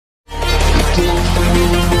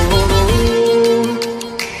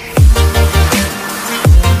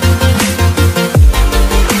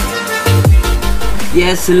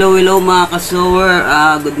Yes, hello mga ka-sewer.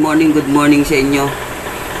 Good morning sa inyo.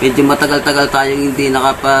 Medyo matagal-tagal tayong hindi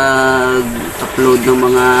nakapag-upload ng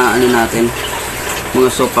mga mga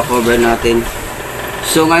sofa cover natin.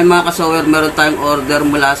 So ngayon mga ka-sewer, meron tayong order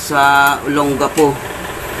mula sa Olongapo.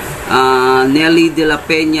 Nelly de la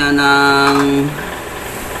Peña ng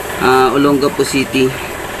Olongapo City.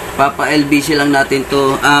 Papa-LBC lang natin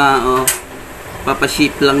to.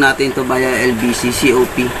 Papa-ship lang natin to via LBC,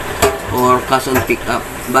 COP. Or cash on pick up.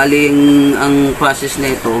 Bali ang process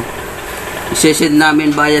nito, i-send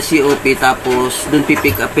namin via COP, tapos dun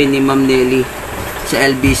pipick upin ni Ma'am Nelly sa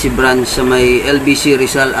LBC branch sa may LBC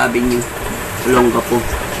Rizal Avenue, Olongapo.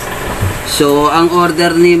 So ang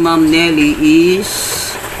order ni Ma'am Nelly is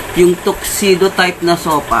yung tuxedo type na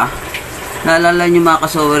sofa. Naalala nyo mga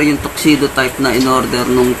ka-sewer, yung tuxedo type na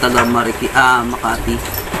in-order nung taga Makati.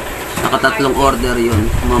 Nakatatlong order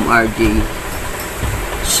yun, Ma'am RJ.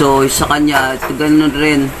 So sa kanya ganun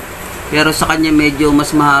rin, pero sa kanya medyo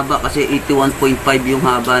mas mahaba kasi 81.5 yung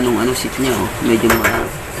haba nung seat niya, medyo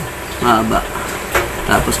mahaba.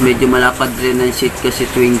 Tapos medyo malapad rin ang seat kasi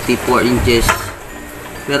 24 inches.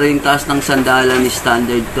 Pero yung taas ng sandalan is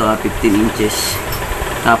standard to, 15 inches.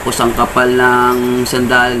 Tapos ang kapal ng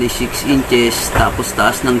sandalan is 6 inches. Tapos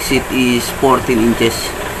taas ng seat is 14 inches.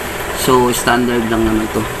 So standard lang naman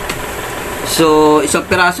to. So, isang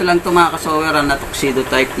piraso lang ito mga ka-sewer na tuxedo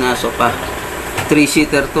type na sofa.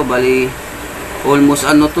 3-seater to, bali almost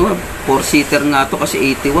 4-seater nga to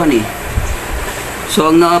kasi 81 eh. So,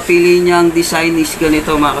 ang nakapili niyang design is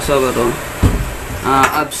ganito mga ka-sewer.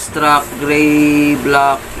 Abstract, gray,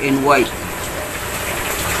 black, and white.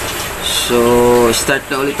 So, start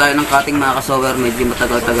na ulit tayo ng cutting mga ka-sewer. Medyo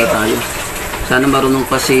matagal-tagal tayo. Sana marunong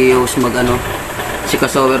pa si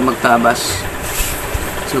ka-sewer magtabas.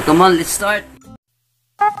 So come on, let's start.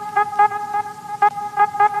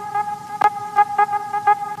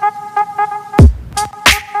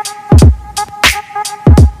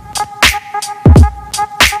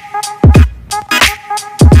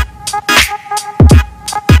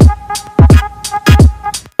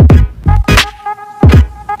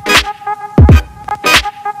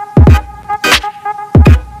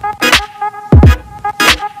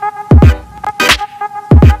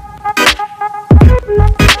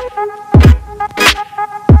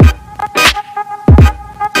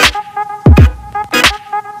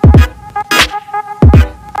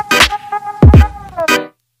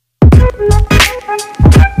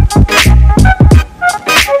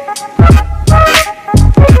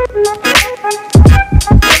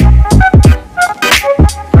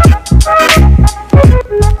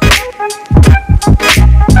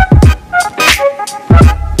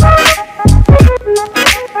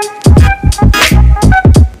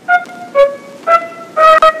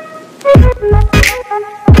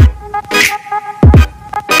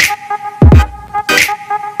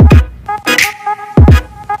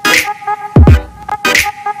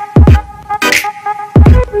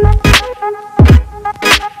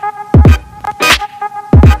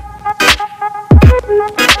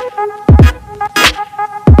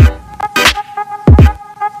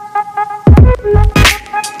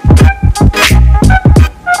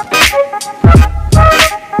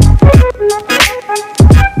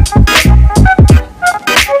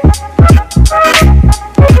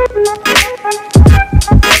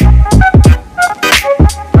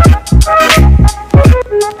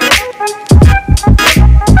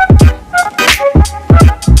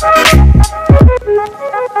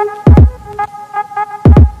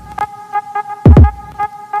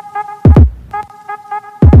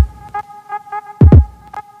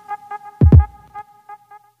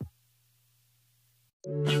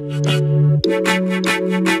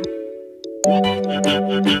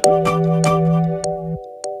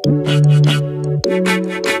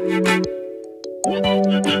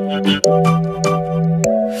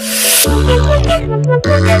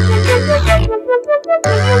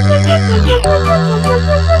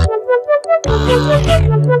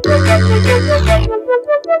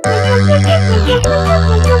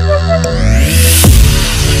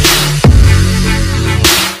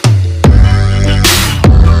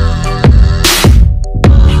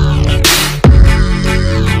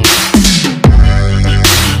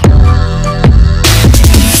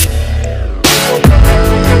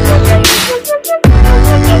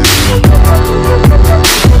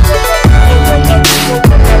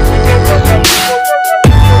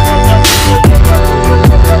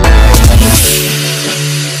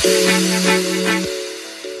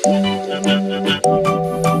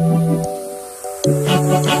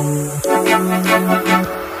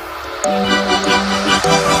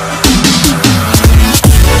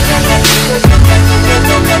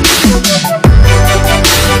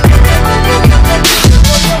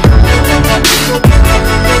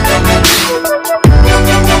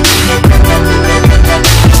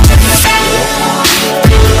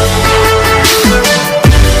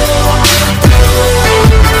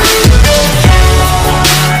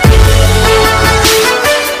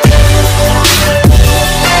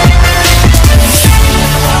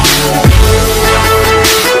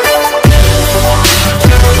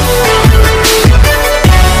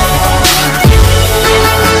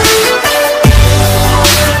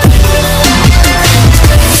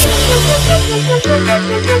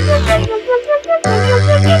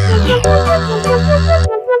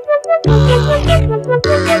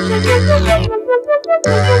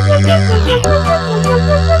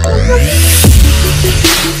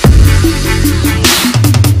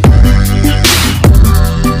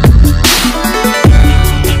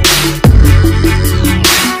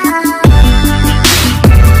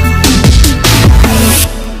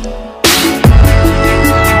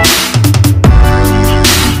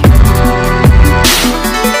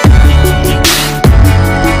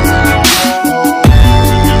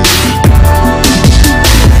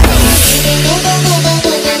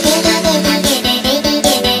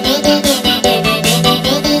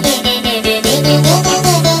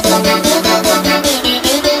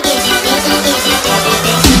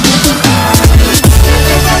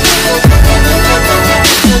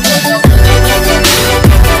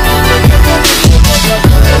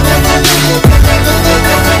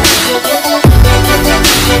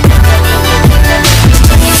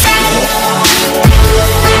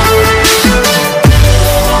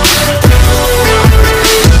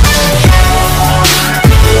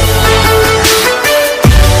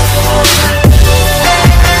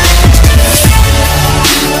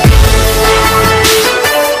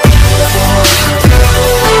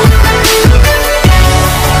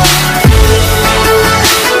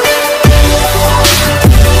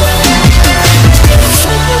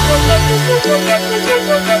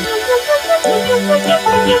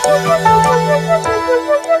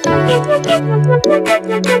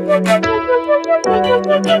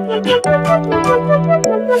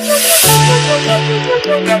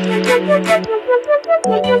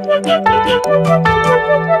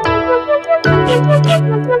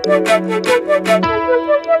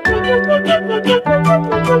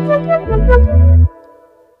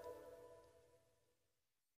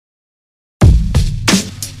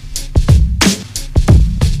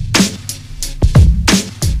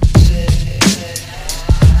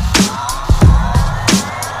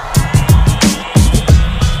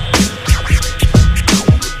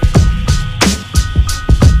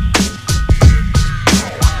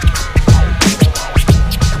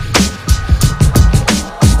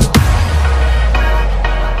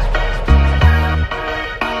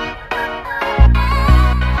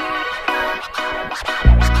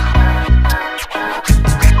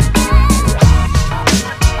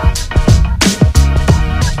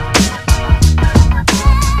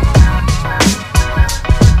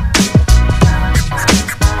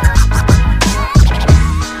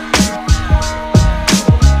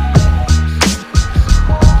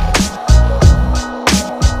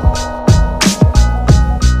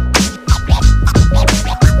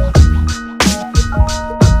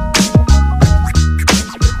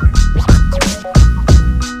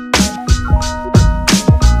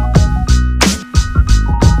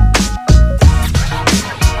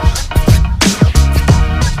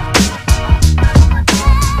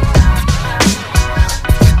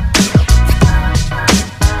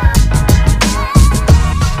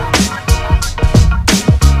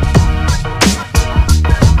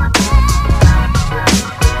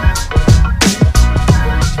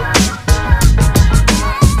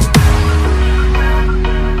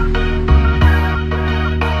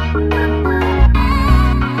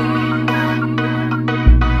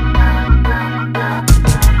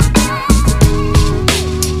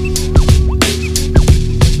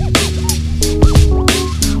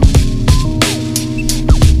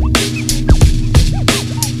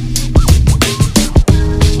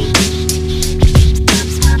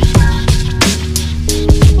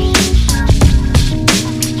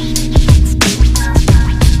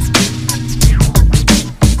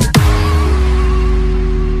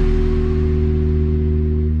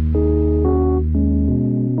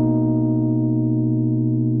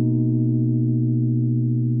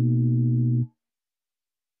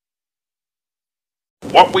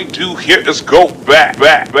 What we do here is go back.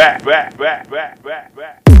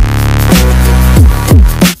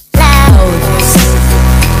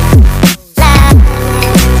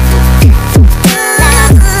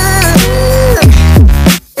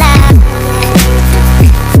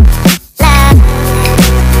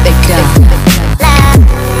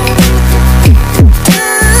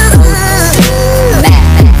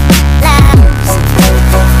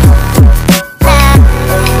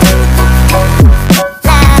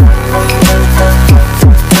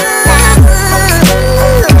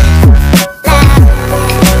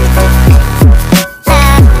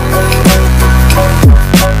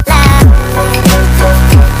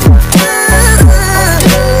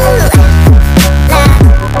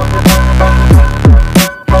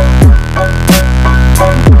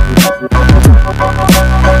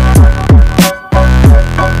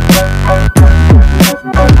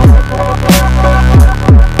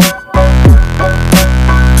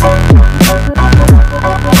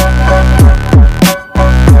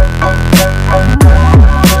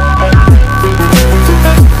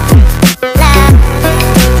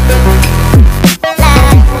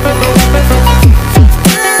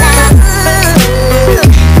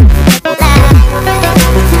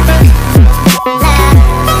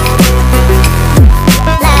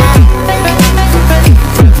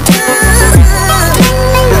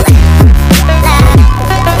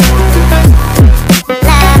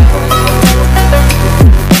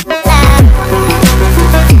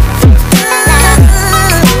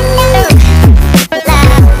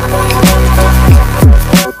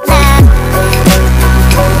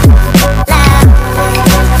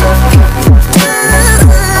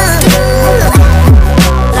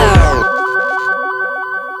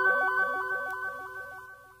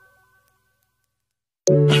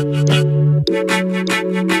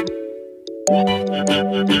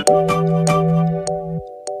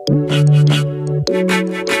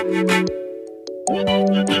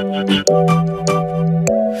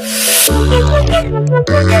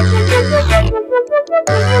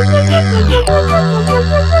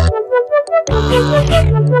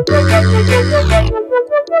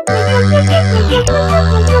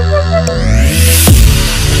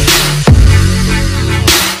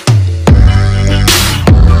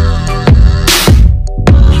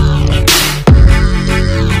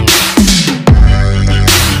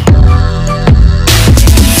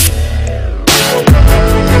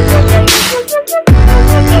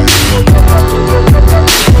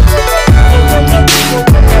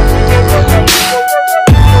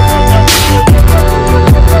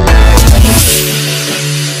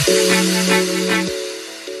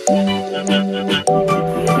 Good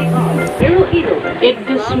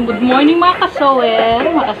morning mga kasower.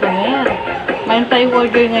 Mayroon tayong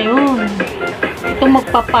order ngayon. Ito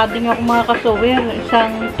magpapading ako mga kasower.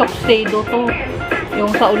 Isang Tuxedo to. Yung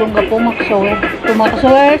sa Olongapo mga kasower. Ito mga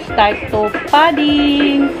kasower, start to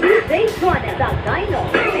padding.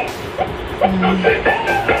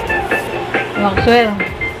 Mga kasower,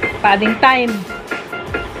 padding time.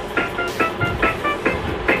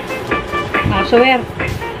 Mga kasower,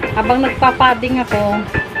 habang nagpapading ako,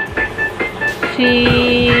 si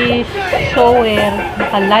Sower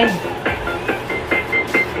naka-live.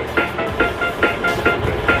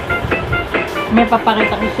 May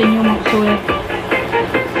papakita ko sa inyo mga Sower.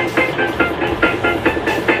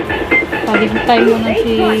 Palig tayo muna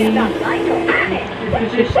si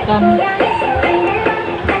system.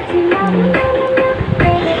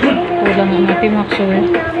 Kulang na natin mga Sower.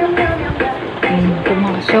 Ito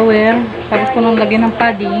mga Sower. Tapos ko nang lagyan ng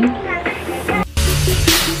padding.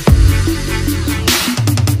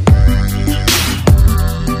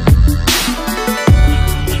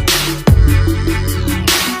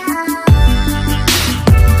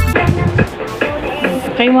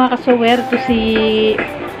 Kayo mga kasower, to si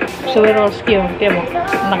Sowerowski, kaya mo,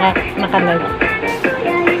 naka-live.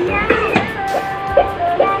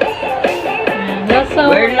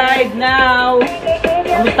 We're live now!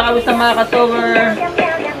 Kamusta mga kasower?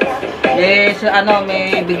 Yes,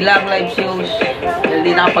 may biglang live shows.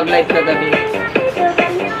 Hindi nakapag-live kagabi.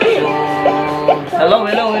 So,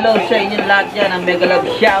 hello sa inyo lahat dyan. Ang mega love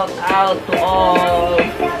shout out to all.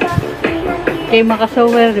 Kay mga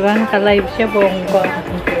kasower, di ba? Naka-live siya, bongga.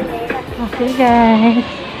 Okay guys,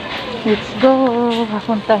 let's go.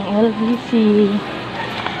 Papuntang LBC.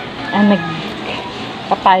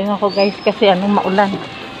 Nagpapayong ako guys kasi maulan.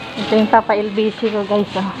 Ito yung papa LBC ko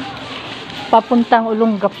guys. Papuntang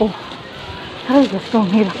Olongapo. Ay, gusto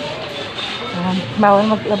kong hirap. Bawal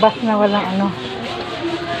maglabas na walang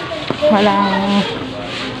walang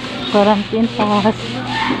quarantine pass,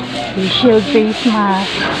 shield face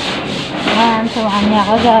mask. Samahan niya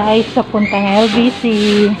ako guys sa puntang LBC.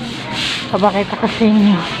 Pabakita ko sa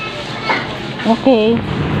inyo. Okay.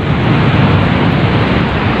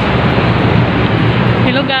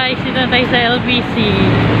 Hello guys, dito na tayo sa LBC.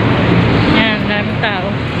 Yan, maraming tao.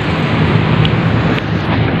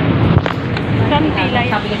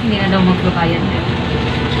 Sabi kasi hindi na daw magbabayan.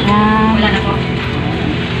 Yan. Wala na po.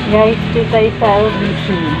 Guys, dito tayo sa LBC.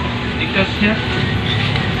 Tikas niya.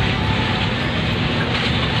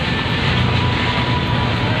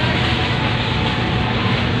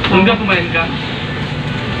 Hanggang kumain ka?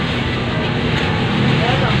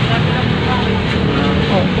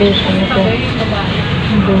 Okay, ano to?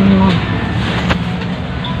 Doon mo.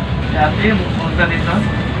 Dati, pumunta dito.